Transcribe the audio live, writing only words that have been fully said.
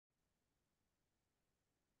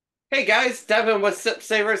Hey guys, Devin with Sip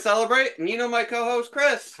Savor Celebrate, and you know my co-host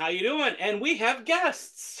Chris. How you doing? And we have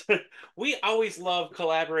guests. We always love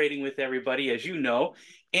collaborating with everybody, as you know,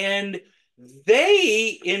 and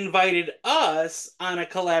they invited us on a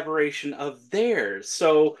collaboration of theirs.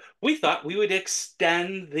 So we thought we would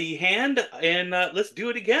extend the hand and let's do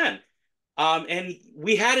it again. And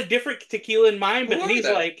we had a different tequila in mind, Who but are he's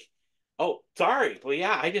they? like, "Oh, sorry. Well,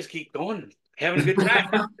 yeah, I just keep going, having a good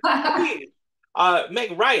time." Please,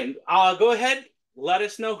 Meg Ryan, go ahead. Let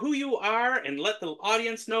us know who you are and let the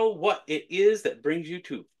audience know what it is that brings you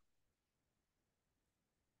to.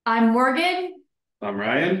 I'm Morgan, I'm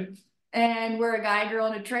Ryan. and we're a guy, girl,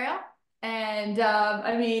 and a trail. And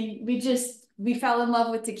I mean, we fell in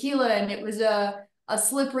love with tequila, and it was a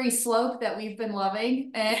slippery slope that we've been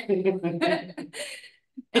loving, and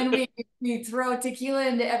and we throw tequila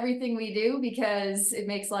into everything we do because it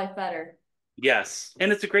makes life better. Yes,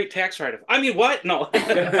 and it's a great tax write-off. I mean, what? No,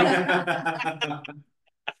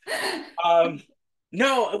 um,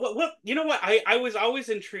 no. What? You know what? I was always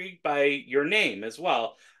intrigued by your name as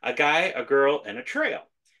well. A guy, a girl, and a trail.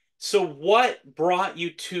 So, what brought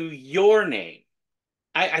you to your name?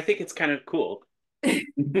 I think it's kind of cool.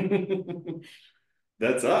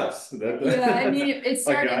 That's us. Yeah, I mean, it A guy,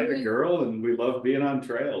 started a with, girl, and we love being on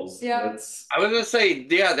trails. yeah. That's I was gonna say,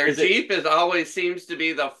 yeah, their Is it? Jeep is always seems to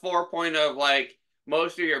be the 4 point of like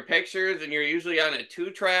most of your pictures, and you're usually on a 2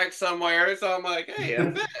 track somewhere. So I'm like, hey,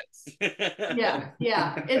 it fits. Yeah.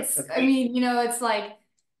 I mean, it's like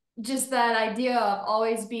just that idea of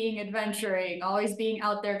always being adventuring, always being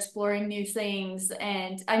out there exploring new things.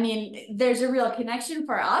 And I mean, there's a real connection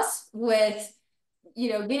for us with,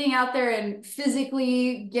 getting out there and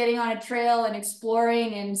physically getting on a trail and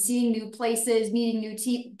exploring and seeing new places, meeting new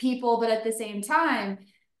people. But at the same time,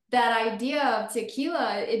 that idea of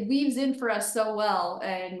tequila, it weaves in for us so well.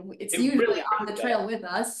 And it's It usually really, on really the does. trail with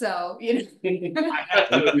us. So, I have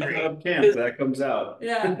when to we set agree. up camp, 'Cause, that comes out.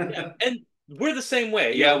 yeah. yeah, and we're the same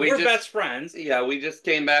way. Yeah, we We're just best friends. yeah we just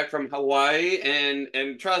came back from Hawaii,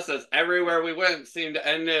 and trust us, everywhere we went seemed to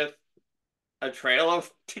end with a trail of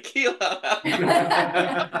tequila.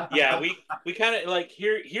 Yeah, we kind of like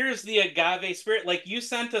here's the agave spirit. Like you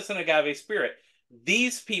sent us an agave spirit.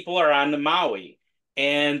 These people are on the Maui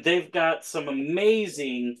and they've got some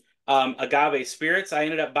amazing agave spirits. I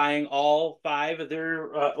ended up buying all five of their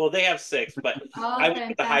well, they have six, but I Oh, went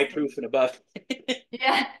with the high fantastic. proof and above.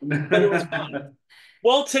 Yeah. But it was fun.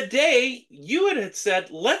 Well, today you had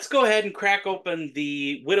said, let's go ahead and crack open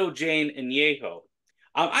the Widow Jane Anejo.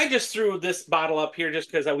 I just threw this bottle up here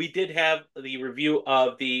just because we did have the review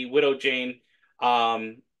of the Widow Jane,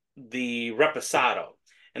 um, the Reposado.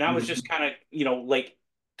 And I was just kind of, like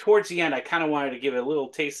towards the end, I kind of wanted to give it a little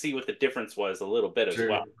taste, see what the difference was a little bit as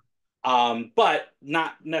well. Sure. But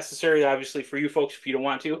not necessarily, obviously, for you folks if you don't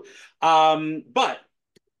want to. But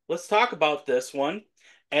let's talk about this one.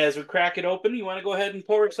 As we crack it open, you want to go ahead and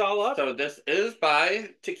pour us all up? So this is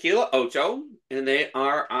by Tequila Ocho, and they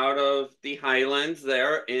are out of the Highlands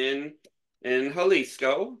there in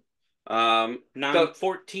Jalisco. Non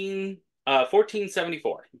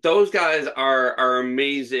 1474. Those guys are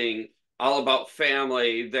amazing, all about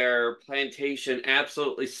family. Their plantation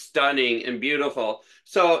absolutely stunning and beautiful.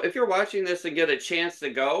 So if you're watching this and get a chance to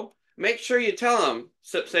go, make sure you tell them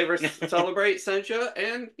Sip Savor Celebrate sent you,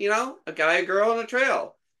 and a guy, a girl, and a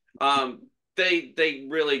trail. Um, they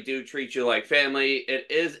really do treat you like family.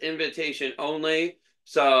 It is invitation only,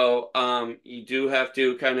 so you do have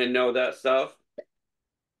to kind of know that stuff.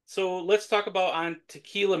 So let's talk about on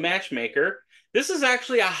Tequila Matchmaker. This is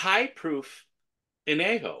actually a high proof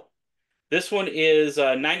Anejo. This one is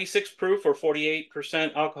 96 proof or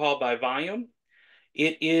 48% alcohol by volume.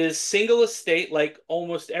 It is single estate, like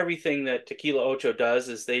almost everything that Tequila Ocho does,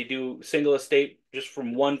 is they do single estate just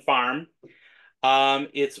from one farm.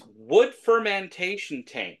 It's wood fermentation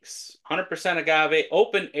tanks, 100% agave,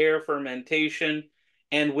 open air fermentation,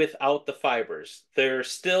 and without the fibers. Their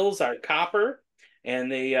stills are copper,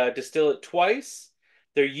 and they distill it twice.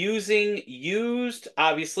 They're using used,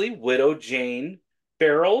 obviously, Widow Jane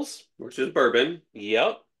barrels. Which is bourbon.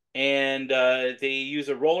 Yep. And they use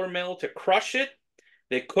a roller mill to crush it.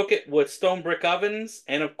 They cook it with stone brick ovens.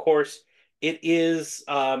 And of course, it is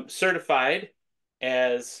certified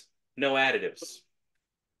as no additives.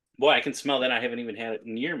 Boy, I can smell that. I haven't even had it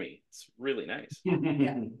near me. It's really nice.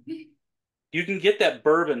 Yeah. You can get that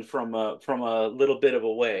bourbon from a little bit of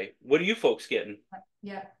a way. What are you folks getting?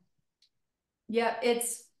 Yeah. Yeah.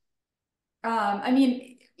 I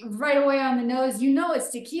mean, right away on the nose, it's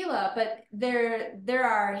tequila, but there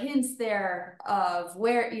are hints there of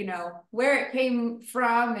where it came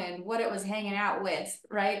from and what it was hanging out with,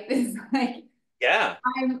 right? It's like Yeah.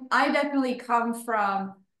 I definitely come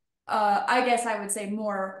from I guess I would say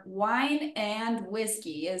more wine and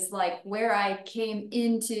whiskey is like where I came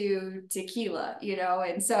into tequila, you know,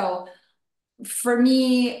 and so for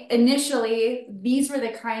me, initially, these were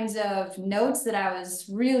the kinds of notes that I was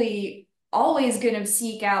really always going to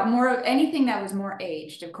seek out more of anything that was more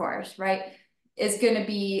aged, of course, right? Is going to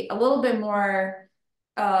be a little bit more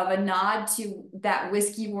of a nod to that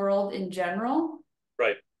whiskey world in general.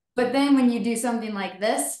 Right. But then when you do something like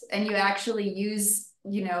this and you actually use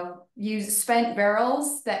spent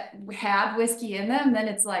barrels that had whiskey in them, then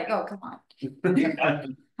it's like, oh, come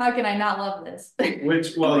on. How can I not love this?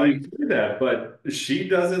 Which, well, Right. you do that, but she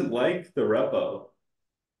doesn't like the Repo,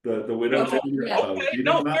 the Widow No. Jane Repo. Okay. She does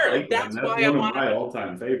No, not fair. like that, and That's that's why I one of wanted. my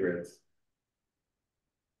all-time favorites.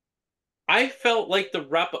 I felt like the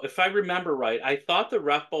Repo, if I remember right, I thought the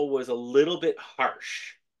Repo was a little bit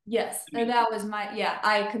harsh. Yes, I and mean, that was yeah,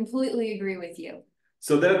 I completely agree with you.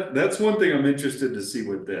 So that's one thing I'm interested to see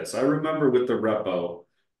with this. I remember with the Repo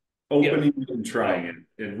yeah. opening it and trying it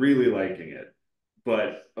and really liking it.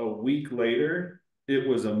 But a week later, it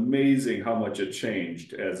was amazing how much it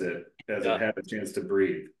changed as Yeah. it had a chance to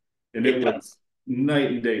breathe. And It it was does. night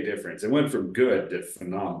and day difference. It went from good to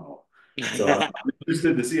phenomenal. So I'm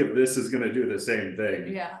interested to see if this is going to do the same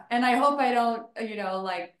thing. Yeah, and I hope I don't,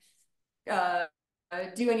 like uh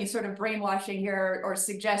do any sort of brainwashing here or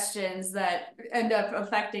suggestions that end up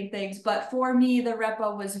affecting things. But for me, the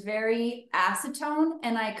Repo was very acetone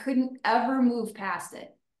and I couldn't ever move past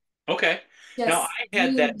it. Okay. Now Just I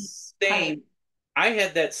had that really tight. same I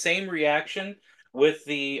had that same reaction with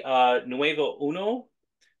the Nuevo Uno,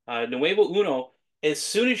 as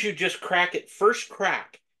soon as you just crack it, first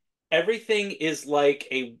crack, everything is like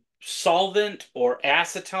a solvent or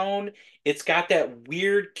acetone. It's got that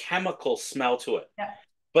weird chemical smell to it. Yeah.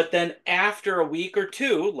 But then after a week or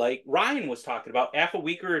two, like Ryan was talking about, after a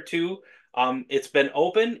week or two, it's been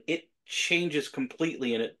open, it changes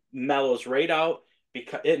completely and it mellows right out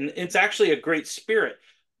because it's actually a great spirit,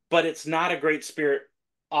 but it's not a great spirit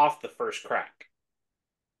off the first crack.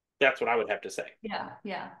 That's what I would have to say. Yeah,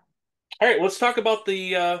 yeah. All right, let's talk about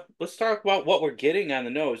what we're getting on the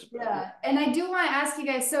nose. Yeah, and I do want to ask you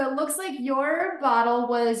guys, so it looks like your bottle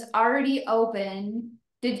was already open.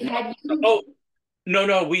 Had you, Oh,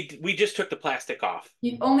 no, we just took the plastic off.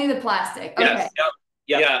 only the plastic? Okay. Yes. Yep.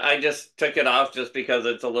 Yep. Yeah, I just took it off just because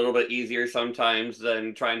it's a little bit easier sometimes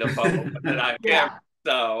than trying to fumble with it on camera. Yeah.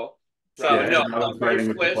 So, Right. so Yeah, no, I the was fighting first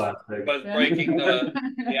with the twist plastic. was breaking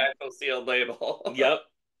the actual sealed label. Yep.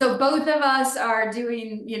 So both of us are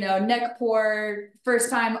doing, neck pour, first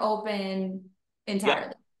time open Yep.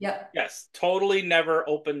 entirely. Yep. Yes. Totally never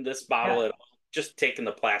opened this bottle Yeah. at all. Just taking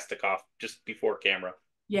the plastic off just before camera.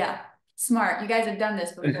 Yeah. Smart. You guys have done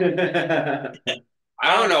this before.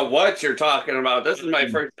 I don't know what you're talking about. This is my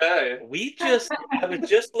first day. I was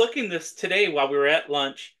just looking this today while we were at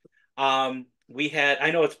lunch. I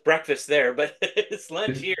know it's breakfast there, but it's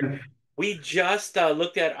lunch here. We just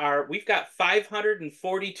looked at we've got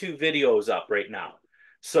 542 videos up right now.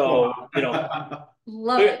 So, Wow.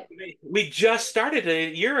 Love it. we just started a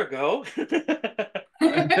year ago.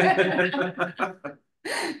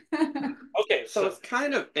 Okay, So it's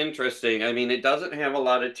kind of interesting. I mean, it doesn't have a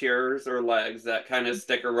lot of tears or legs that kind of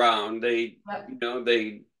stick around. They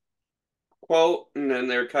quote and then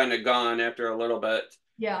they're kind of gone after a little bit.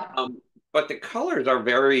 Yeah. But the colors are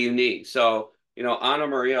very unique. So, Anna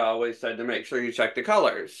Maria always said to make sure you check the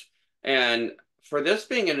colors. And for this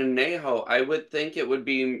being an anejo, I would think it would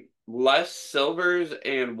be less silvers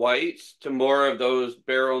and whites to more of those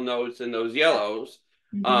barrel notes and those yellows.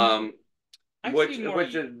 Mhm. I Which see more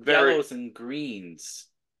which is very yellows and greens.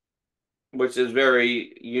 which is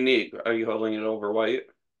very unique. Are you holding it over white?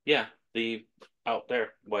 Yeah, the out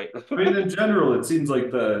there white. I mean, in general, it seems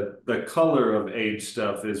like the color of aged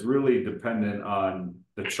stuff is really dependent on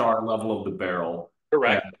the char level of the barrel and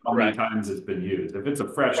Correct. how many Correct. times it's been used. If it's a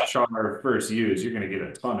fresh char first use, you're going to get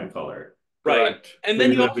a ton of color. Right. Correct. And then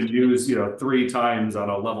Things you that have also been used, 3 times on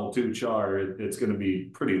a level 2 char, it's going to be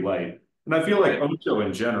pretty light. And I feel like Ocho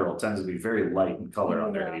in general tends to be very light in color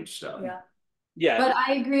on their aged stuff. Yeah. yeah. But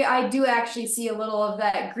I agree. I do actually see a little of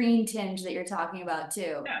that green tinge that you're talking about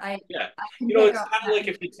too. Yeah. Yeah. I can It's pick up kind of on like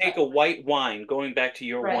that. if you take a white wine, going back to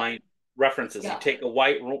your Right. wine references, Yeah. you take a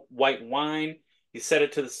white wine, you set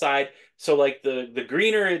it to the side. So like the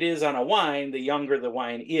greener it is on a wine, the younger the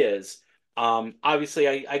wine is.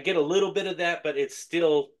 Obviously I get a little bit of that, but it's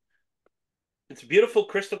beautiful,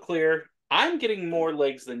 crystal clear. I'm getting more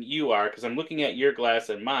legs than you are because I'm looking at your glass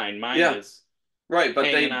and mine. Mine Yeah. is Right, but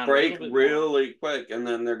they hanging on a break little bit more. really quick and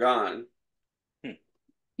then they're gone.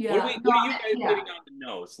 Yeah. No, what are you guys yeah. getting on the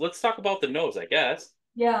nose? Let's talk about the nose, I guess.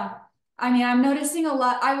 Yeah. I mean, I'm noticing a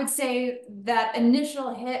lot. I would say that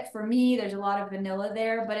initial hit for me, there's a lot of vanilla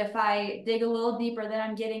there, but if I dig a little deeper, then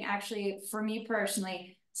I'm getting actually, for me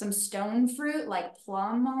personally, some stone fruit, like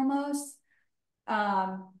plum almost.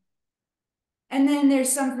 Um, and then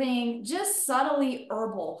there's something just subtly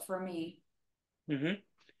herbal for me. Hmm.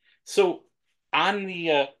 So on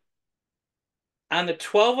the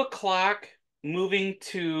 12 o'clock moving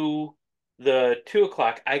to the 2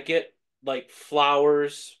 o'clock, I get like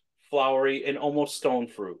flowers, flowery, and almost stone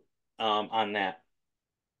fruit on that.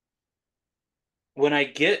 When I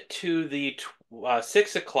get to the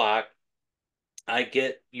 6 o'clock, I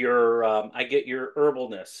get your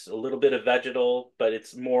herbalness, a little bit of vegetal, but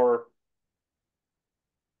it's more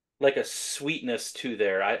like a sweetness to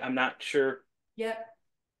there. I'm not sure. Yep.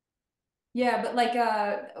 Yeah, but like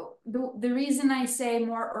the reason I say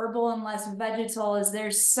more herbal and less vegetal is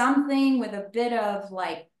there's something with a bit of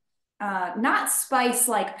like not spice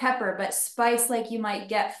like pepper, but spice like you might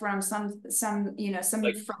get from some some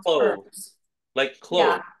Like from clove, herbs. like Yeah,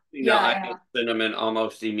 clove. I yeah. get cinnamon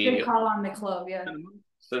almost Good immediately. call on the clove, yeah.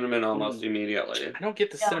 Cinnamon almost Mm. immediately. I don't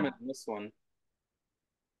get the Yeah. cinnamon in this one.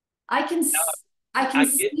 I can Now, I can I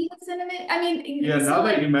get see the cinnamon. I Yeah, mean, now so that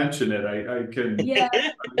like you mention it, yeah,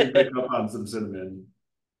 I can pick up on some cinnamon.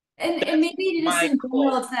 and maybe just my in clove.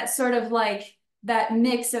 general, it's that sort of like that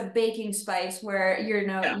mix of baking spice where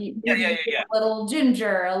Yeah, you yeah, yeah, maybe you yeah, get yeah. a little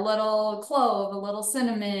ginger, a little clove, a little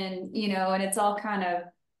cinnamon, and it's all kind of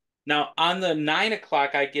Now on the 9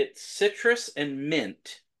 o'clock, I get citrus and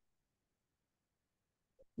mint.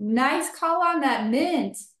 nice call on that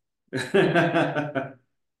mint. That's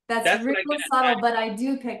That's real what I get at subtle, but I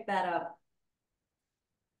do pick that up.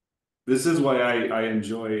 This is why I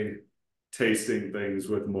enjoy tasting things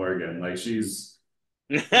with Morgan. Like she's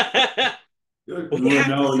 9. Well, you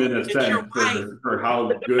have to renowned in a it's your sense wife. for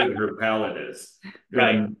how good her palate is.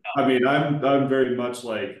 Right. And I mean, I'm very much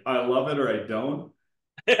like I love it or I don't.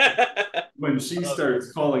 When she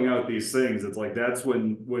starts calling out these things, it's like that's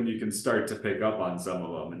when you can start to pick up on some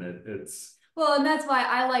of them, and it's Well, and that's why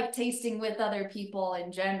I like tasting with other people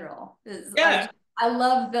in general. Yeah, I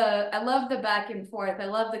love the back and forth. I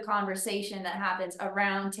love the conversation that happens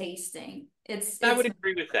around tasting. I It's would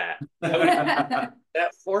agree with that. I would. yeah.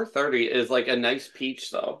 That 430 is like a nice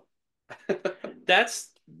peach though. That's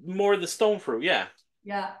more the stone fruit. Yeah,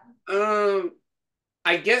 Um,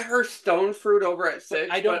 I get her stone fruit over at but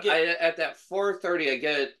 6, I don't but get. at that 430 I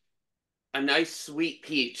get a nice sweet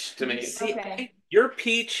peach to me. See, Okay. your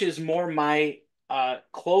peach is more my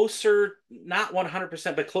closer, not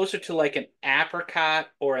 100%, but closer to like an apricot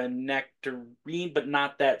or a nectarine, but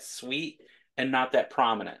not that sweet and not that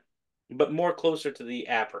prominent, but more closer to the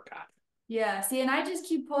apricot. Yeah. See, and I just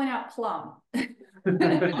keep pulling out plum.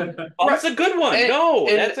 Oh, that's a good one. And, No,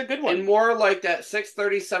 and that's a good and one. more like that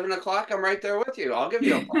 6:30, 7 o'clock, I'm right there with you. I'll give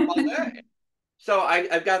you a plum all day. So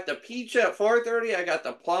I've got the peach at 4:30, I got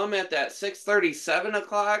the plum at that 6:30, 7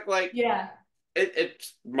 o'clock. Like Yeah.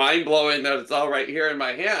 it's mind blowing that it's all right here in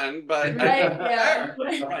my hand, but I mean Right. Yeah.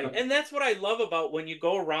 there. Right. And that's what I love about when you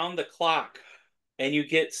go around the clock and you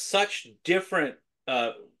get such different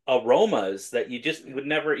uh, aromas that you just would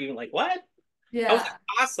never even like, what? How is Yeah. that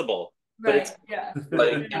possible? But Right. it's Yeah.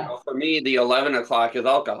 Like, Yeah. for me, the 11 o'clock is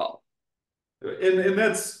alcohol. and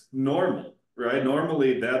that's normal, right?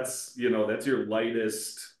 Normally that's your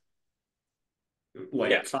lightest yeah,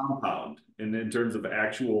 like compound and in terms of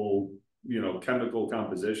actual chemical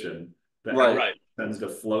composition, the Right. alcohol right. tends to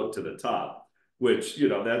float to the top, which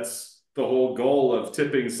that's the whole goal of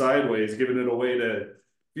tipping sideways, giving it a way to, if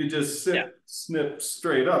you just Yeah. snip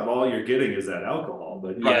straight up, all you're getting is that alcohol.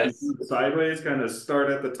 But if you Yes. do it sideways, kind of start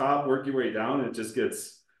at the top, work your way down, it just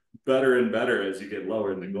gets better and better as you get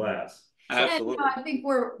lower in the glass. So And Absolutely. I think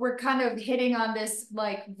we're kind of hitting on this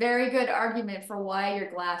like very good argument for why your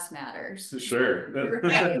glass matters. Sure. Right.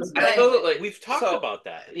 Like, Absolutely. we've talked So, about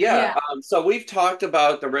that. yeah. yeah. So we've talked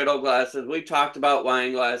about the riddle glasses. We've talked about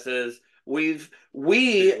wine glasses. We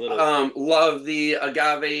Little, love the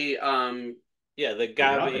agave. yeah, the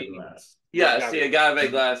Agave agave, glass. Yes, the agave,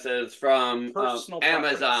 agave glasses from personal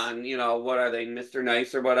preference. Amazon. What are they, Mr.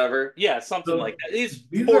 Nice or whatever? Yeah, something So like that. These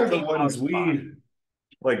these are the ones 14 font. we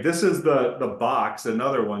like. This is the box,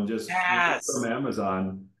 another one just from Yes.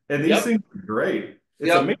 Amazon. And these Yep. things are great.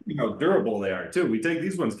 It's Yep. amazing how durable they are too. We take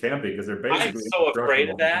these ones camping because they're I'm basically so afraid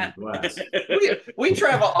of indestructible that. glass. We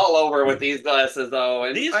travel all over with these glasses though,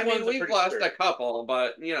 and These I ones mean are we've pretty lost sturdy. a couple,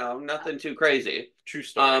 but nothing too crazy. True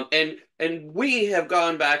story. And we have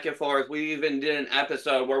gone back and forth. We even did an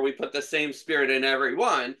episode where we put the same spirit in every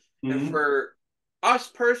one, and Mhm. for us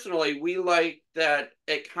personally, we like that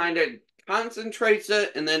it kind of concentrates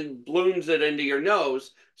it and then blooms it into your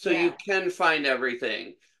nose so you Yeah. can find everything.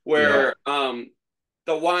 Yeah. Where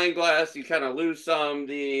the wine glass, you kind of lose some.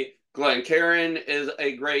 The Glencairn is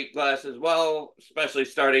a great glass as well, especially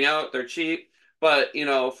starting out. They're cheap. But,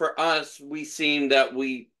 for us, we seem that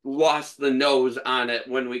we lost the nose on it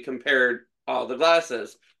when we compared all the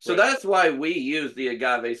glasses. So Right. that's why we use the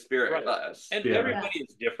agave spirit Right. glass. And Yeah. everybody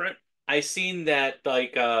is different. I seen that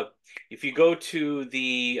like if you go to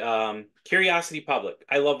the Curiosity Public,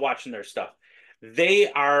 I love watching their stuff.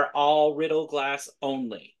 They are all Riddle glass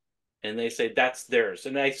only. And they say that's theirs.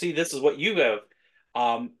 And I see this is what you have.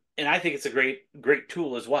 And I think it's a great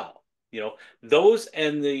tool as well. Those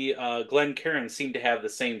and the Glencairn seem to have the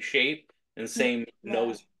same shape and same Yeah.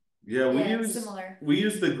 nose. Yeah, we Yeah, it's use similar. we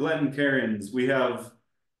use the Glencairns. We have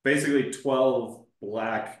basically 12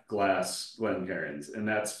 black glass Glencairns, and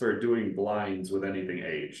that's for doing blinds with anything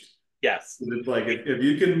aged. Yes. It's like if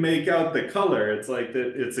you can make out the color, it's like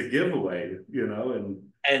that it's a giveaway,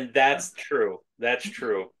 and And that's true. That's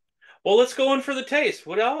true. Well, let's go in for the taste.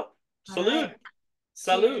 What else? All Salute. right.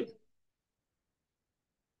 Salute. Cheers.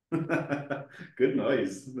 good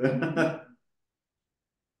noise.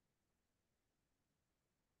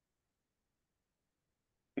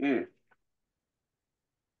 Mm.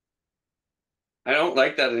 I don't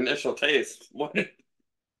like that initial taste. What?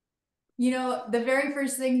 The very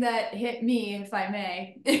first thing that hit me, if I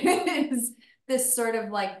may, is this sort of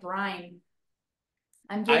like brine.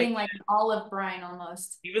 I'm I getting like an olive brine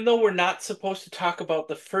almost. even though we're not supposed to talk about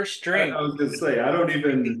the first drink, I was gonna say I don't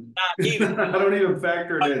even not even. I don't even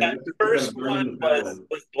factor it But in. that It's just kind first of one burning the was palate.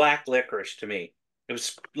 was black licorice to me. It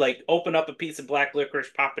was like open up a piece of black licorice,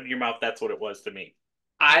 pop it in your mouth. That's what it was to me.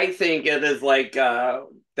 I think it is like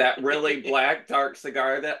that really black dark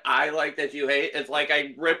cigar that I like that you hate. It's like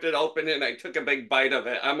I ripped it open and I took a big bite of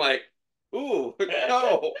it. I'm like, ooh,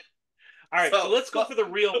 no. All right, so let's go for the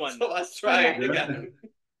real one. So let's try Okay. it again.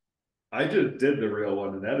 I just did the real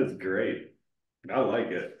one, and that is great. I like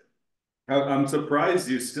it. I'm surprised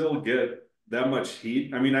you still get that much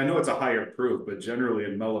heat. I mean, I know it's a higher proof, but generally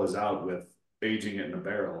it mellows out with aging it in a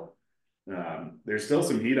barrel. There's still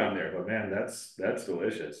some heat on there, but man, that's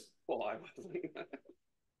delicious. Well, I wasn't.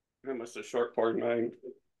 I must have short poured mine.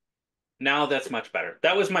 Now that's much better.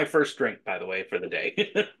 That was my first drink, by the way, for the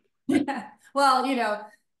day. Yeah. Well,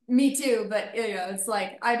 me too, but it's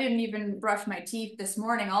like I didn't even brush my teeth this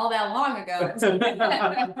morning all that long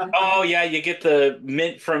ago. Oh yeah, you get the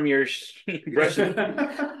mint from your brush.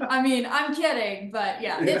 I mean, I'm kidding, but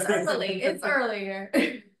yeah, it's early. It's early here.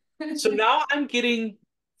 So now I'm getting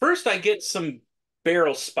first I get some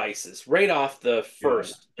barrel spices right off the Yeah.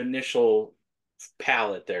 first initial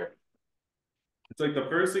palate there. It's like the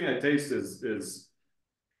first thing I taste is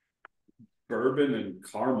bourbon and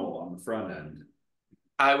caramel on the front end.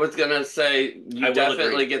 I was gonna say I you will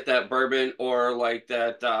definitely agree. get that bourbon or like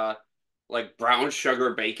that like brown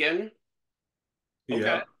sugar bacon. Okay.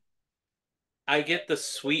 Yeah. I get the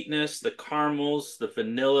sweetness, the caramels, the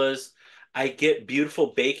vanillas. I get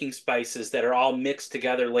beautiful baking spices that are all mixed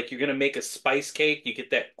together. Like you're gonna make a spice cake, you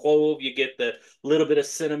get that clove, you get the little bit of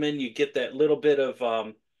cinnamon, you get that little bit of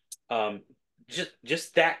um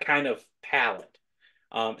just that kind of palate.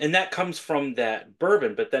 And that comes from that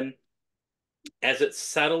bourbon, but then as it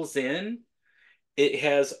settles in, it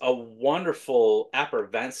has a wonderful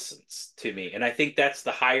effervescence to me. And I think that's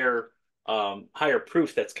the higher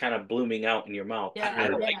proof that's kind of blooming out in your mouth. I Yeah,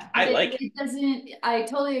 like yeah. I But it, like it. it doesn't, I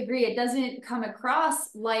totally agree. It doesn't come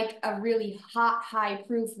across like a really hot, high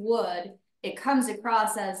proof wood. It comes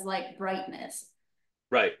across as like brightness.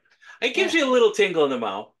 Right. It gives Yeah, you a little tingle in the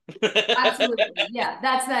mouth. absolutely. Yeah,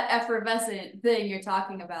 that's that effervescent thing you're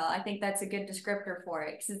talking about. I think that's a good descriptor for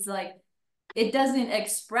it because it's like it doesn't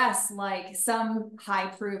express like some high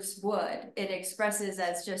proofs would. It expresses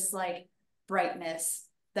as just like brightness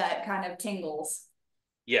that kind of tingles.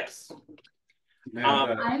 Yes.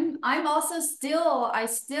 Man, I'm also I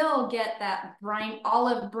still get that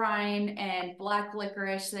olive brine and black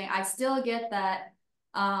licorice thing. I still get that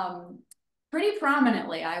pretty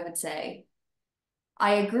prominently, I would say.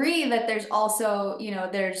 I agree that there's also,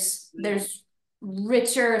 there's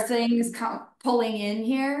richer things pulling in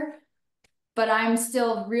here, but I'm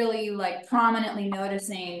still really like prominently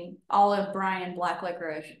noticing olive brine and black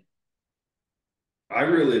licorice. I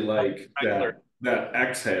really like Regular. that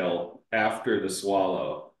exhale after the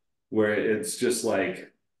swallow, where it's just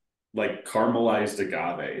like caramelized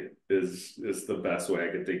agave is the best way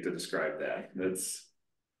I could think to describe that.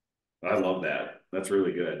 I love that. That's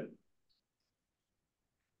really good.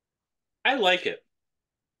 I like it.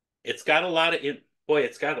 It's got a lot of it. Boy,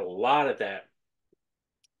 it's got a lot of that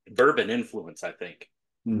bourbon influence, I think.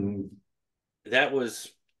 Mhm. That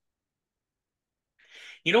was,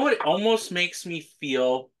 you know what, it almost makes me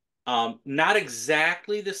feel not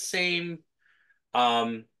exactly the same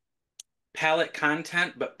um palate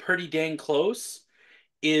content, but pretty dang close,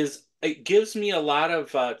 is it gives me a lot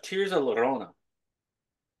of Tears of Lorona.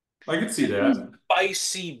 I can see that.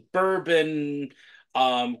 Spicy bourbon,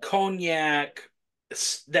 cognac,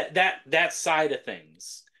 that side of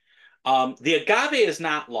things. The agave is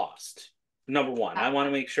not lost. Number one, I want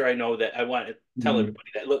to make sure I know that. I want to tell Mhm. everybody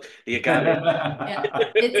that look, the agave, Yeah,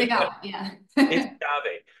 it's a guy, yeah. it's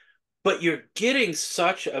agave, but you're getting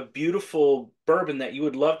such a beautiful bourbon that you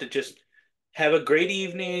would love to just have a great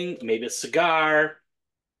evening, maybe a cigar,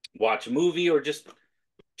 watch a movie, or just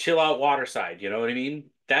chill out waterside. You know what I mean?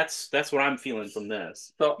 That's what I'm feeling from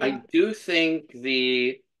this. So Yeah. I do think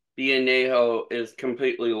the Anejo is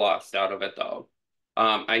completely lost out of it though.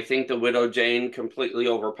 I think the Widow Jane completely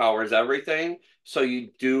overpowers everything. So you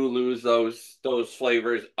do lose those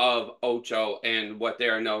flavors of Ocho and what they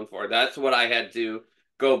are known for. That's what I had to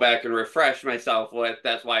go back and refresh myself with.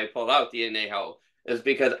 That's why I pulled out the Anejo, is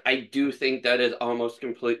because I do think that is almost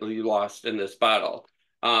completely lost in this bottle.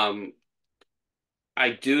 Um,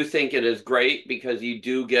 I do think it is great because you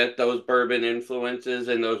do get those bourbon influences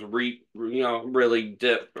and those really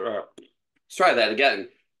dip. Let's try that again.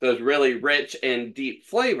 Those really rich and deep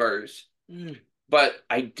flavors. Mm. But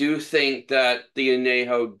I do think that the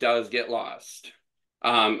anejo does get lost.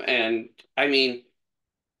 And I mean,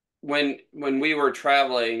 when we were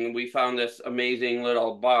traveling, we found this amazing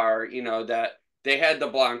little bar, that they had the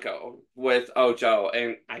Blanco with Ocho,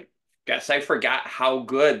 and I guess I forgot how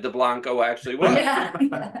good the Blanco actually was.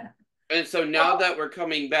 Yeah. And so now that we're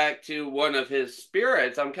coming back to one of his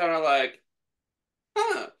spirits, I'm kind of like,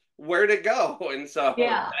 huh, where'd it go? And so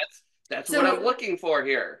Yeah. that's what I'm So looking for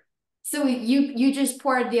here. so you just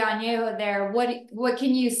poured the añejo there. What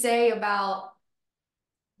can you say about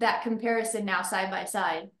that comparison now side by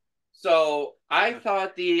side? So I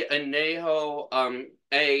thought the Anejo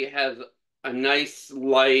A has a nice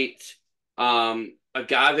light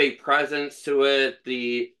agave presence to it.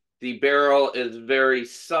 The barrel is very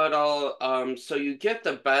subtle. So you get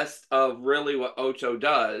the best of really what Ocho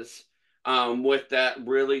does, with that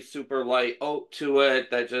really super light oak to it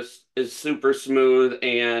that just is super smooth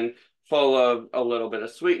and full of a little bit of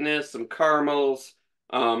sweetness, some caramels,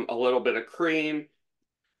 a little bit of cream.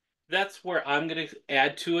 That's where I'm gonna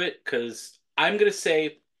add to it, because I'm gonna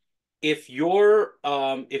say if your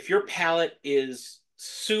palate is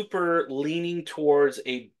super leaning towards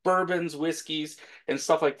a bourbons, whiskeys, and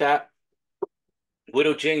stuff like that,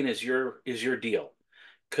 Widow Jane is your deal.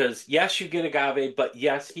 Because yes, you get agave, but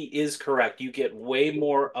yes, he is correct. You get way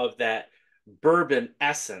more of that bourbon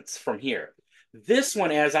essence from here. This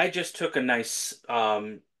one, as I just took a nice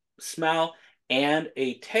smell and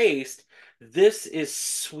a taste, this is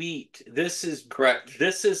sweet. Correct.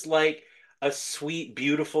 This is like a sweet,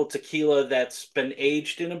 beautiful tequila that's been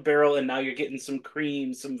aged in a barrel, and now you're getting some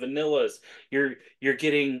cream, some vanillas. You're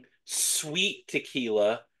getting sweet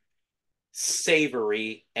tequila,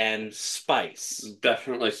 savory, and spice.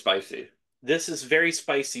 Definitely spicy. This is very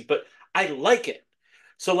spicy, but I like it.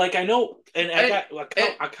 So, like, I know, and I got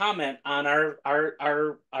a comment on our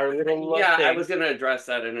little Yeah, I thing. was going to address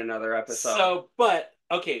that in another episode. So, but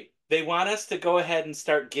okay, they want us to go ahead and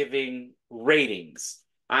start giving ratings.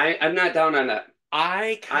 I'm not down on that.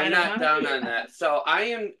 I'm not down on that.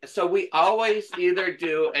 So we always either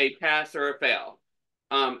do a pass or a fail.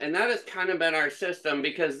 And that has kind of been our system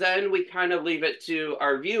because then we kind of leave it to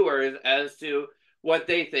our viewers as to what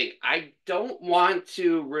they think. I don't want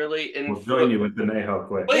to really We'll join you with the Anejo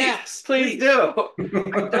quick. Please do.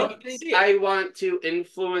 I don't think See it. I want to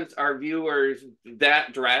influence our viewers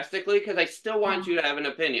that drastically because I still want you to have an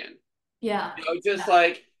opinion. Yeah. Just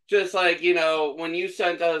like, when you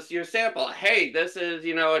sent us your sample, hey, this is,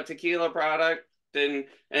 a tequila product and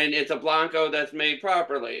it's a Blanco that's made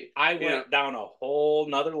properly. I went down a whole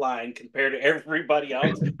nother line compared to everybody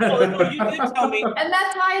else. Oh, no, you did tell me. And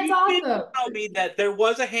that's why it's You did awesome. tell me that there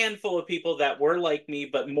was a handful of people that were like me,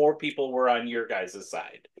 but more people were on your guys'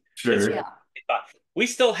 side. Sure. Yeah. We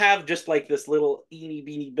still have just like this little eeny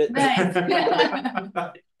beeny bit. Nice.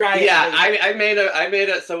 Try it. Yeah, I made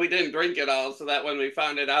it so we didn't drink it all, so that when we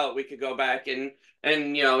found it out, we could go back and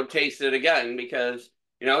taste it again because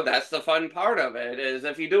that's the fun part of it is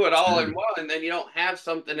if you do it all in one, then you don't have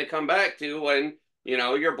something to come back to when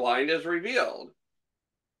your blind is revealed.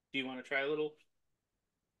 Do you want to try a little?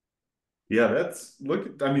 Yeah,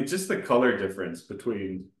 I mean, just the color difference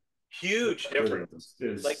between Huge difference.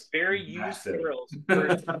 is Like very used massive. girls.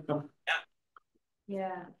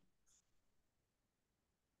 Yeah.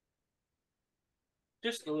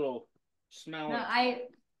 just a little smell. No,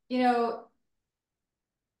 you know,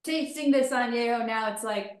 tasting this añejo now, it's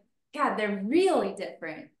like, God, they're really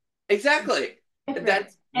different. Exactly. Different.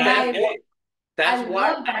 That's And Night that's and day. that's I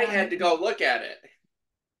why love I had to them. go look at it.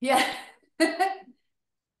 Yeah.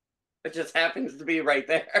 It just happens to be right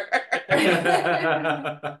there.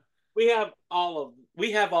 We have all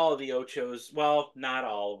of the Ochos. Well, not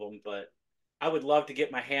all of them, but I would love to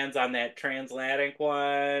get my hands on that transatlantic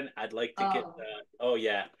one. I'd like to get Oh, the oh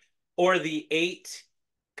yeah. Or the eight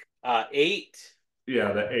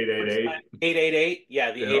Yeah, the 888. 888.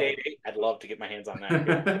 Yeah, the Yep. 888. I'd love to get my hands on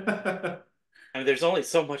that. I mean, there's only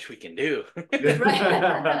so much we can do.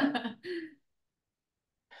 right.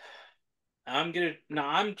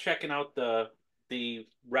 I'm checking out the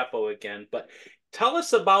repo again, but tell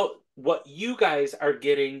us about what you guys are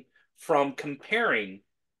getting from comparing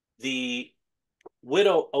the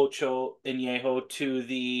Widow Ocho Añejo to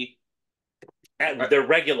the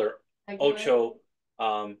regular Regular. Ocho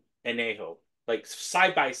Añejo, like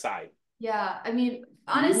side by side. Yeah, I mean, You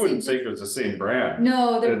honestly, wouldn't think it was the same brand.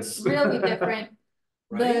 no, they're It's really different.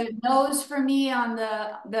 Right? The nose for me on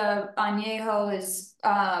the añejo is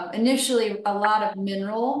initially a lot of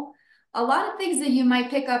mineral, a lot of things that you might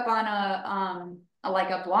pick up on like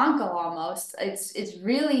a blanco almost. It's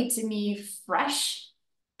really to me fresh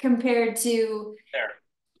compared to There.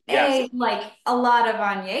 Yes. like a lot of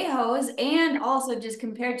añejos, and also just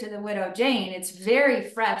compared to the Widow Jane, it's very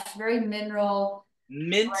fresh, very mineral.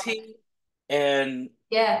 Minty and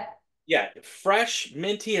Yeah. yeah, fresh,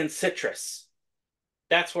 minty, and citrus.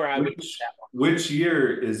 That's where I would put which that one. which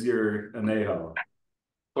year is your Anejo?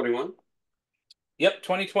 21. Yep,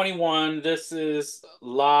 2021. This is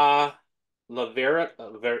La Vera,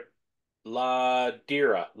 La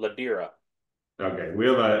Dira. Okay, we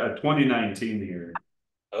have a 2019 here.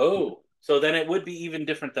 Oh, so then it would be even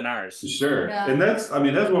different than ours. Sure. Yeah. And that's, I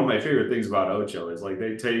mean, that's one of my favorite things about Ocho is like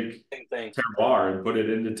they take Same thing. terroir and put it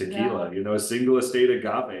into tequila, single estate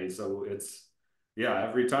agave. So it's, yeah,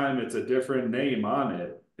 every time it's a different name on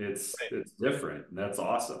it, it's different. And that's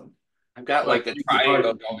awesome. I've got So like the it's hard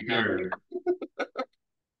triangle to going on. compare.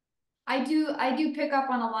 I do pick up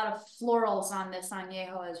on a lot of florals on this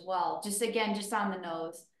añejo as well. Just again, just on the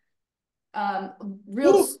nose.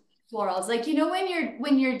 Real Ooh. florals. Like,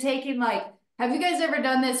 when you're taking like, have you guys ever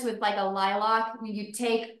done this with like a lilac? When you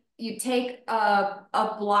take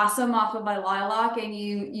a blossom off of a lilac and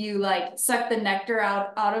you like suck the nectar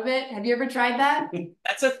out of it. Have you ever tried that?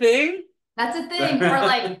 That's a thing? That's a thing. Or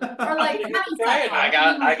like Try it. honeysuckle, I something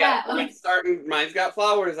got, I like got, that. mine's starting, mine's got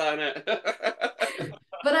flowers on it.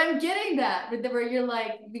 But I'm getting that where you're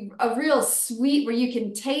like a real sweet, where you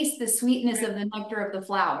can taste the sweetness of the nectar of the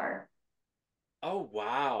flower. Oh,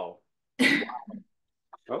 wow. Okay.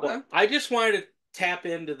 Well, I just wanted to tap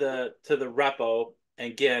into the repo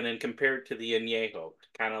again and compare it to the añejo,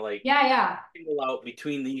 kind of like Yeah, yeah. single out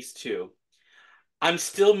between these two. I'm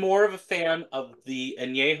still more of a fan of the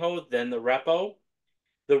añejo than the repo.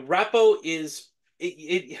 The repo is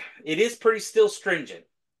it is pretty still stringent.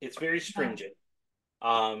 It's very stringent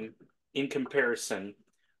um, in comparison.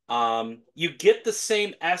 You get the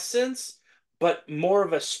same essence, but more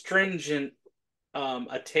of a stringent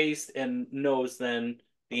a taste and nose than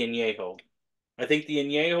the añejo. I think the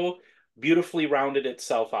añejo beautifully rounded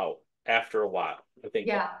itself out after a while. I think.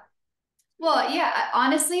 Yeah. Well, yeah,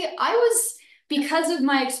 honestly, I was, because of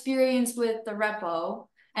my experience with the repo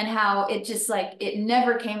and how it just like it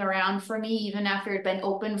never came around for me, even after it'd been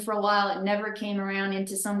open for a while, it never came around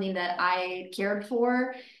into something that I cared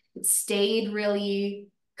for. It stayed really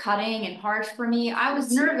cutting and harsh for me. I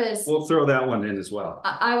was nervous. We'll throw that one in as well.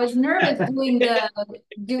 I was nervous doing the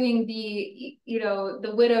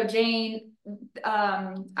Widow Jane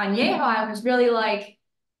añejo. I was really like,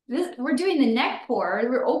 this, we're doing the neck pour,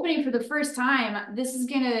 we're opening for the first time, this is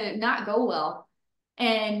gonna not go well.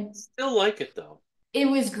 And Still like it though. it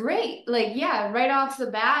was great. Like, yeah, right off the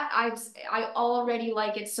bat, I already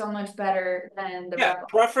like it so much better than the Yeah, Rebel.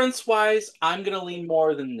 preference wise, I'm gonna lean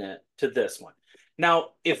more than that to this one. Now,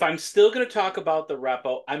 if I'm still gonna talk about the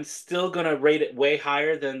repo, I'm still gonna rate it way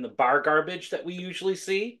higher than the bar garbage that we usually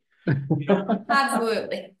see.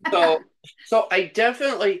 Absolutely. So I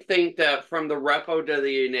definitely think that from the repo to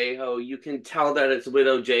the anejo, you can tell that it's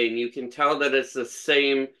Widow Jane. You can tell that it's the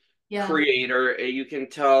same Yeah. creator. You can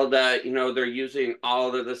tell that, they're using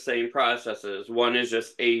all of the same processes. One is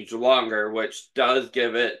just aged longer, which does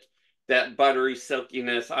give it that buttery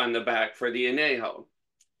silkiness on the back for the anejo.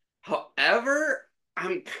 However,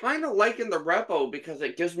 I'm kind of liking the repo because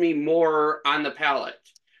it gives me more on the palate.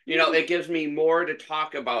 It gives me more to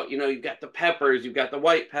talk about. You've got the peppers, you've got the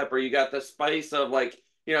white pepper, you got the spice of like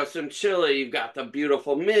some chili, you've got the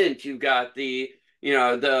beautiful mint, you've got the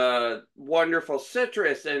wonderful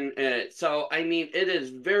citrus in it. So, I mean, it is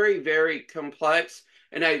very, very complex.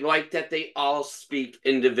 And I like that they all speak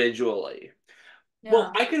individually.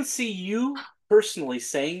 Well, Yeah. I can see you personally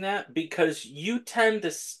saying that because you tend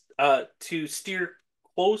to steer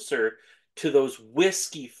closer to those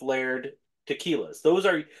whiskey flared tequilas.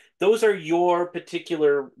 Those are your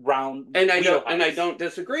particular round And I wheelhouse. don't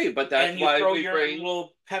disagree, but that's And you why throw we your bring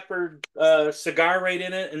little peppered cigar right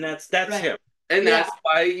in it, and that's Right. him. and Yeah. that's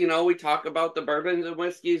why, we talk about the bourbons and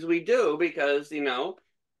whiskeys we do, because,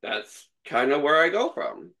 that's kind of where I go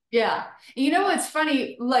from. Yeah. You know what's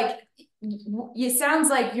funny? Like, it sounds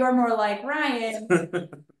like you're more like Ryan,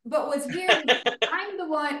 but what's weird is I'm the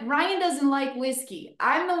one, Ryan doesn't like whiskey.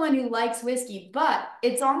 I'm the one who likes whiskey, but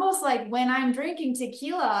it's almost like when I'm drinking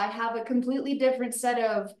tequila, I have a completely different set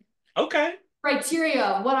of Okay. criteria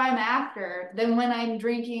of what I'm after than when I'm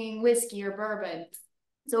drinking whiskey or bourbon.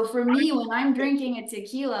 So for me, when I'm drinking a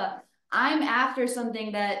tequila, I'm after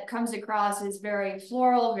something that comes across as very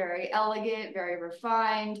floral, very elegant, very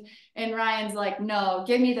refined. And Ryan's like, no,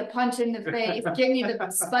 give me the punch in the face, give me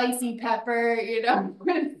the spicy pepper,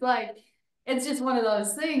 It's like, it's just one of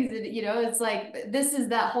those things that, it's like, this is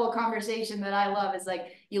that whole conversation that I love. Is like,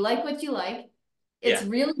 you like what you like. It's Yeah.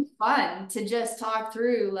 really fun to just talk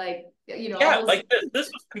through, like, all Yeah, those. like this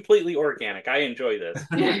was completely organic. I enjoy this.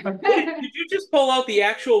 Yeah. Did you just pull out the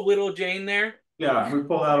actual Widow Jane there? Yeah, we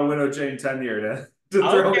pulled out a Widow Jane 10-year to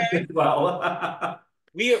throw Okay. in as well. Why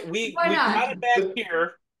We not? got it back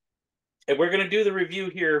here, and we're gonna do the review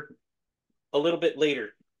here a little bit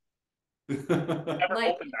later. Never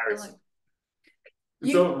Like, opened ours.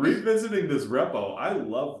 So revisiting this repo, I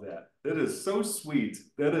love that. That is so sweet.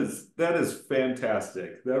 That is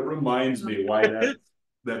fantastic. That reminds me why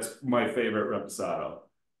that's my favorite reposado.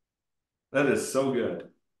 That is so good.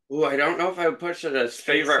 Ooh, I don't know if I would push it as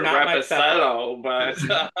favorite not my reposado, but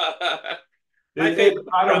My favorite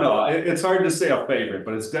I don't know. repo. It's hard to say a favorite,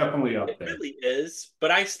 but it's definitely It up there. really is,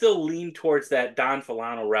 but I still lean towards that Don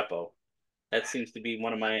Filano repo. That seems to be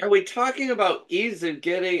one of my. are we talking about ease of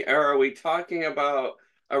getting, or are we talking about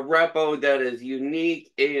a repo that is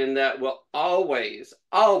unique and that will always,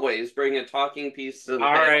 always bring a talking piece to the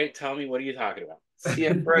All table? right, tell me, what are you talking about?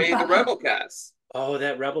 Siempre the Rebel Cast. Oh,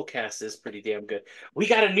 that Rebel Cast is pretty damn good. We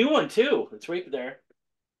got a new one too. It's right there.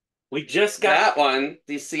 We just got That one,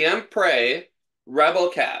 the Siempre Rebel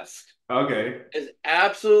Cast, Okay. is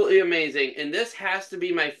absolutely amazing. And this has to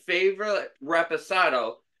be my favorite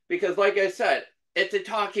reposado because, like I said, it's a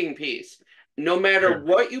talking piece. No matter Sure.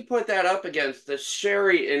 what you put that up against, the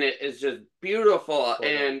sherry in it is just beautiful,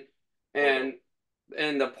 and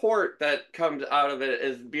and the port that comes out of it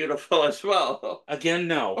is beautiful as well. again.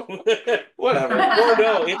 No, Whatever.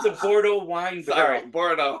 Bordeaux. It's a Bordeaux wine Sorry, barrel.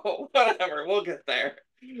 Bordeaux. Whatever. We'll get there.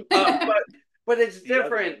 But it's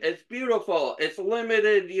different. It's beautiful. It's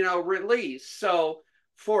limited, release. So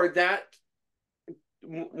for that,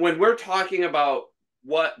 when we're talking about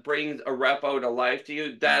what brings a repo to life to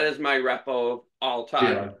you, that is my repo of all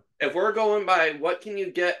time. Yeah. If we're going by what can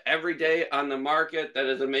you get every day on the market that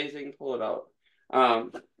is amazing, pull it out.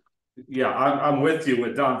 Yeah, I'm with you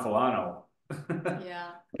with Don Filano. Yeah.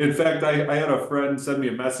 In fact, I had a friend send me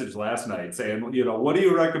a message last night saying, what do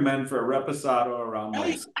you recommend for a reposado around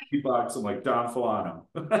like $60? I'm like, Don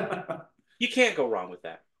Filano. You can't go wrong with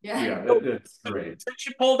that. Yeah, it's great. Since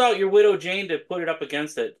you pulled out your Widow Jane to put it up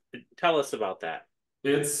against it, tell us about that.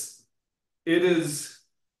 It is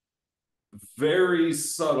very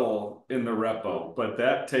subtle in the repo, but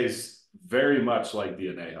that tastes very much like the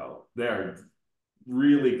Anejo. They're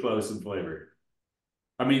really close in flavor.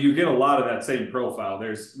 I mean, you get a lot of that same profile.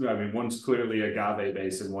 One's clearly agave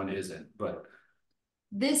base and one isn't, but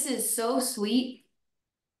This is so sweet.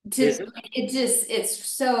 Is it? It's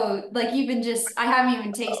so, like, even just, I haven't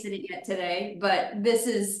even tasted it yet today, but this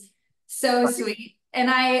is so sweet. And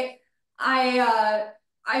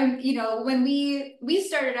when we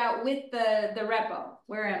started out with the repo,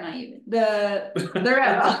 where am I even? The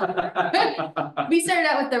repo. We started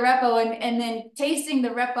out with the repo, and then tasting the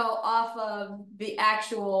repo off of the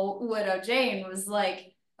actual Widow Jane was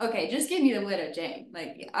like, okay, just give me the Widow Jane.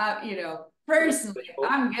 Like, personally,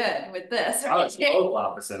 I'm good with this. I was total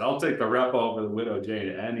opposite. I'll take the repo over the Widow Jane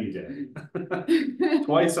any day.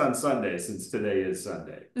 Twice on Sunday, since today is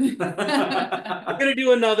Sunday. We're gonna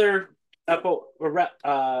do another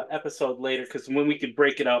episode later because when we could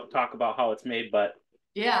break it up, talk about how it's made. But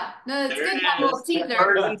Yeah, no, it's there good it to have a little is. teaser.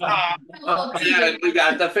 And we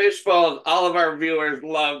got the fish bowls. All of our viewers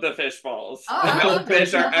love the fish bowls. Oh, I No love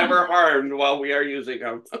fish them. are ever harmed while we are using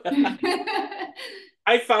them.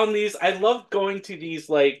 I found these. I love going to these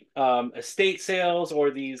like estate sales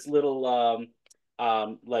or these little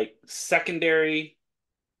like secondary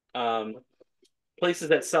um places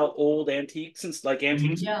that sell old antiques and like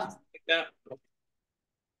antiques Mhm. and Yeah. stuff like that.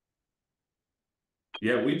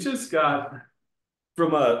 Yeah, we just got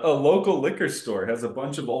from a local liquor store has a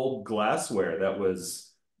bunch of old glassware that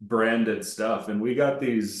was branded stuff, and we got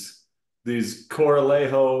these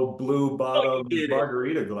Coralejo blue Oh, you bottom did it.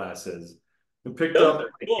 margarita glasses. We picked Those up are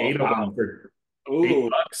like cool. eight of them Wow. for Ooh,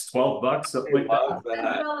 $8, $12, something I like love that. As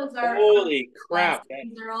that. well as our holy crap.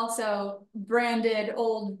 glasses. They're also branded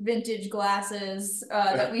old vintage glasses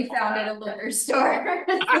that we found at a liquor store.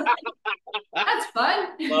 That's fun.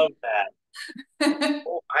 Love that.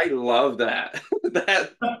 Oh, I love that.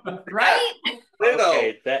 that Right? little.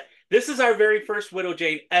 Okay, that this is our very first Widow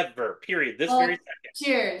Jane ever. Period. This Well, very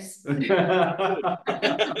cheers. second.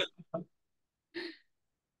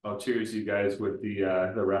 I'll cheers you guys with the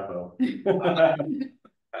repo. You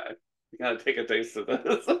gotta take a taste of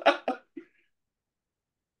this.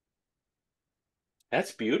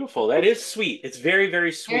 That's beautiful. That is sweet. It's very,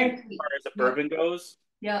 very sweet Very as sweet. far as the Yep. bourbon goes.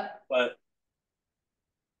 Yep. But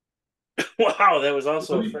wow, that was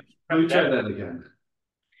also a fresh Let me try that that again.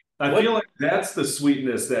 I what feel like that's the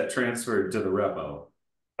sweetness that transferred to the repo.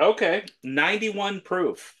 okay. 91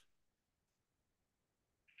 proof.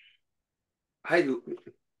 I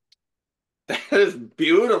that is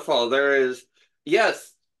beautiful. There is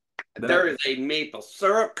yes, there That is a maple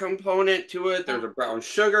syrup component to it. There's a brown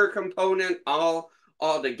sugar component all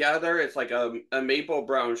together. It's like a maple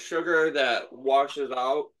brown sugar that washes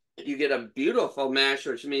out. You get a beautiful mash,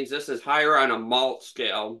 which means this is higher on a malt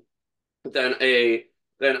scale than a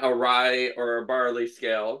rye or a barley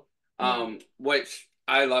scale. Yeah. Which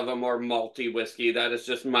I love a more malty whiskey. That is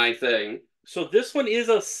just my thing. So this one is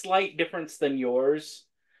a slight difference than yours.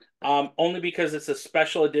 Only because it's a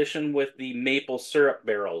special edition with the maple syrup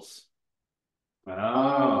barrels.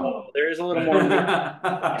 oh. There is a little more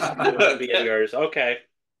maple than would be in yours. Okay.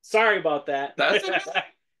 Sorry about that. That's okay.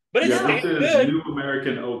 But it's Yeah, No. this damn is good. New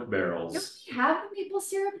American Oak Don't barrels. we have the maple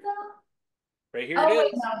syrup though? Right here it Oh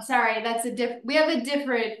wait, is. no, sorry, that's a different. We have a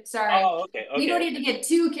different. Sorry, Oh, okay, we don't okay. need to get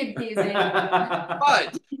too confusing.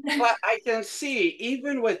 But but I can see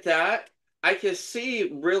even with that, I can see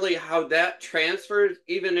really how that transfers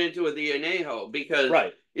even into the anejo because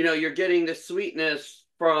Right. you're getting the sweetness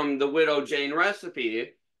from the Widow Jane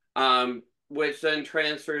recipe, which then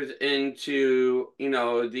transfers into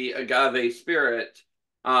the agave spirit,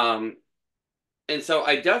 um, and so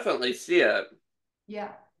I definitely see it.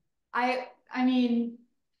 Yeah, I mean,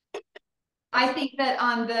 I think that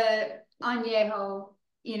on the añejo,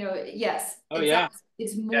 yes, Oh yeah.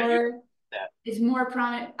 it's Yeah, you more that.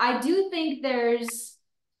 prominent. I do think there's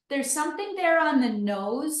something there on the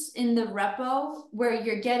nose in the repo where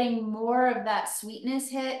you're getting more of that sweetness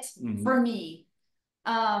hit for me.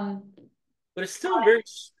 Um, But it's still very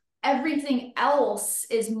everything else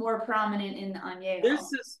is more prominent in the this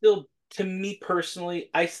añejo. is still to me personally,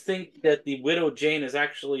 I think that the Widow Jane is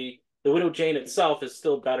actually the Widow Jane itself is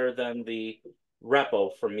still better than the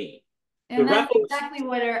Repo for me. The And that's Repo is exactly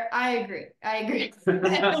what I agree. I agree. still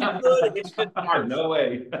good. It's just harsh. No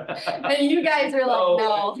way. And you guys are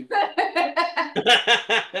like,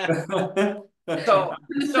 So,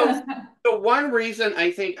 so the one reason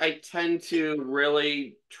I think I tend to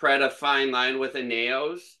really tread a fine line with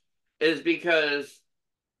anejos is because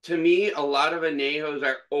to me, a lot of anejos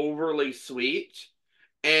are overly sweet,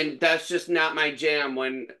 and that's just not my jam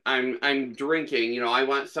when I'm drinking. I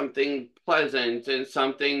want something pleasant and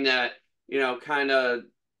something that kind of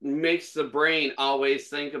makes the brain always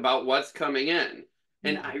think about what's coming in.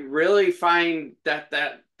 And Yeah. I really find that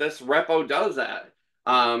this repo does that.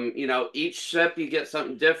 Each sip you get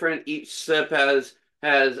something different. Each sip has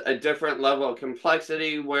a different level of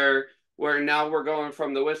complexity where now we're going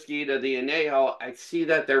from the whiskey to the anejo. I see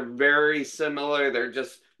that they're very similar. They're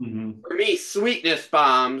just for me sweetness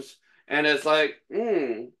bombs, and it's like,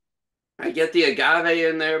 I get the agave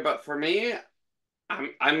in there, but for me,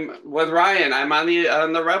 I'm with Ryan. I'm on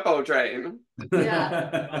the repo train.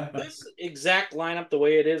 Yeah. This exact lineup, the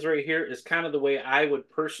way it is right here, is kind of the way I would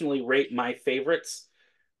personally rate my favorites.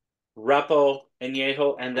 Repo,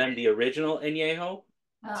 Añejo, and then the original Añejo,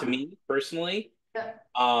 to me personally. Yeah.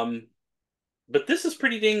 But this is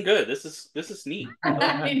pretty dang good. This is neat.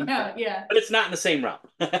 I know, yeah. But it's not in the same realm.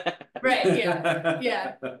 Right,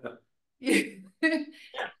 yeah.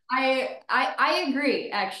 I agree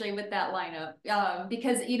actually with that lineup.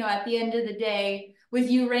 Because at the end of the day, with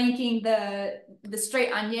you ranking the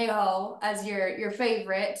straight añejo as your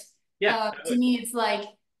favorite, Yeah, to me it's like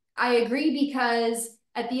I agree because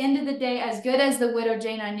at the end of the day, as good as the Widow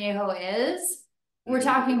Jane Anejo is, we're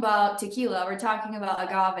talking about tequila, we're talking about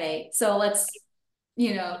agave. So let's,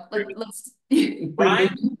 let's. Brian,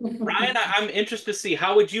 I'm interested to see,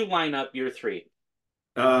 how would you line up your three?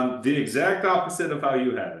 The exact opposite of how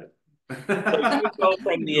you had it. So you would go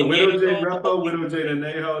from the The Widow Jane Anejo. Repo, Widow Jane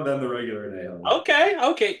Anejo, then the regular Anejo.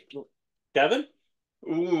 Okay. Devin?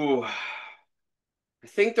 Ooh, I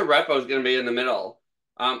think the repo is going to be in the middle.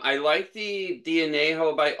 I like the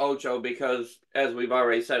Anejo by Ocho because, as we've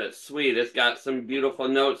already said, it's sweet. It's got some beautiful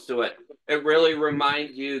notes to it. It really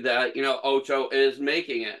reminds you that, Ocho is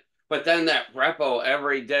making it. But then that repo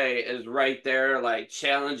every day is right there, like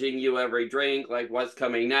challenging you every drink, like what's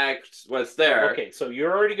coming next, what's there. Okay, so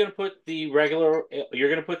you're already going to put the regular, you're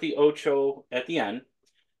going to put the Ocho at the end.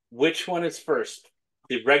 Which one is first?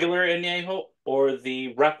 The regular Anejo or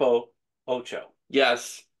the Repo Ocho?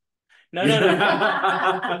 Yes. No.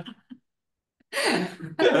 That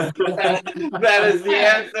is the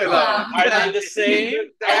answer, though. Are they the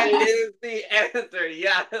same? That is the answer.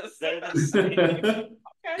 Yes. They're the same.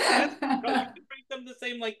 Okay, no, you can treat them the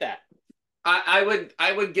same like that. I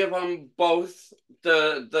would give them both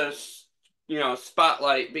the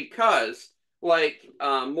spotlight because, like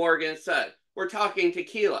Morgan said, we're talking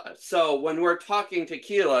tequila. So when we're talking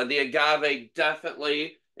tequila, the agave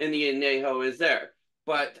definitely in the anejo is there.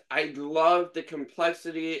 But I love the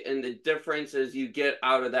complexity and the differences you get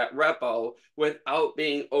out of that repo without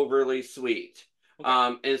being overly sweet.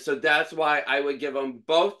 Okay. And so that's why I would give them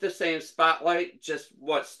both the same spotlight. Just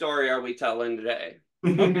what story are we telling today?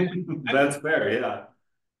 Okay. That's fair, yeah.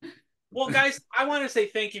 Well, guys, I want to say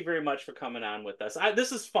thank you very much for coming on with us.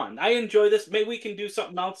 This is fun. I enjoy this. Maybe we can do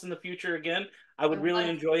something else in the future again. I would really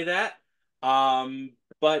enjoy that.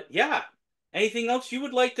 But yeah, anything else you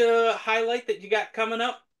would like to highlight that you got coming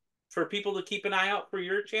up for people to keep an eye out for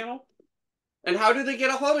your channel? And how do they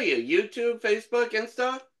get a hold of you? YouTube, Facebook,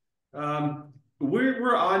 Insta?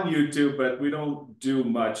 We're on YouTube, but we don't do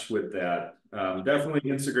much with that. Definitely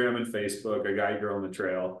Instagram and Facebook, A Guy Girl on the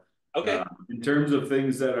Trail. Okay. In terms of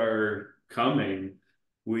things that are coming,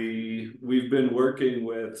 we've been working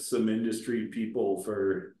with some industry people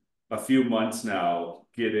for a few months now,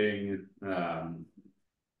 getting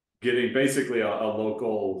basically a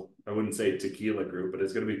local, I wouldn't say tequila group, but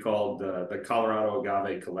it's going to be called the Colorado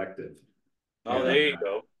Agave Collective. Oh, there you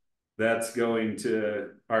go. That's going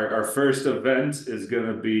to, our first event is going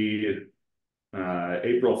to be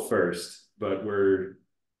April 1st, but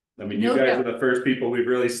you guys are the first people we've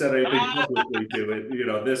really said anything publicly to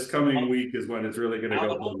it. This coming week is when it's really going to go.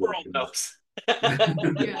 The whole world knows.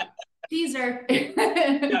 Yeah. Teaser.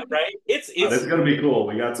 Yeah, right. It's going to be cool.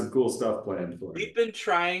 We got some cool stuff planned for it. We've been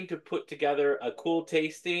trying to put together a cool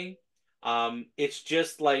tasting. It's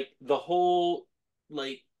just like the whole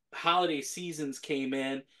holiday seasons came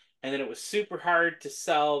in, and then it was super hard to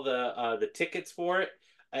sell the tickets for it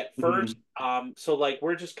at first. So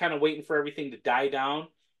we're just kind of waiting for everything to die down,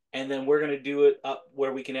 and then we're going to do it up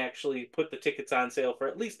where we can actually put the tickets on sale for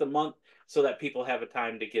at least a month so that people have a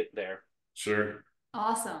time to get there. Sure.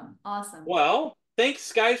 Awesome. Well,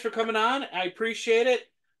 thanks guys for coming on. I appreciate it.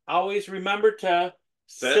 Always remember to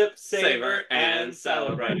sip, savor, and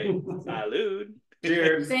celebrate. Salud.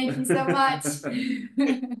 Cheers. Thank you so much.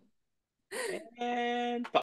 And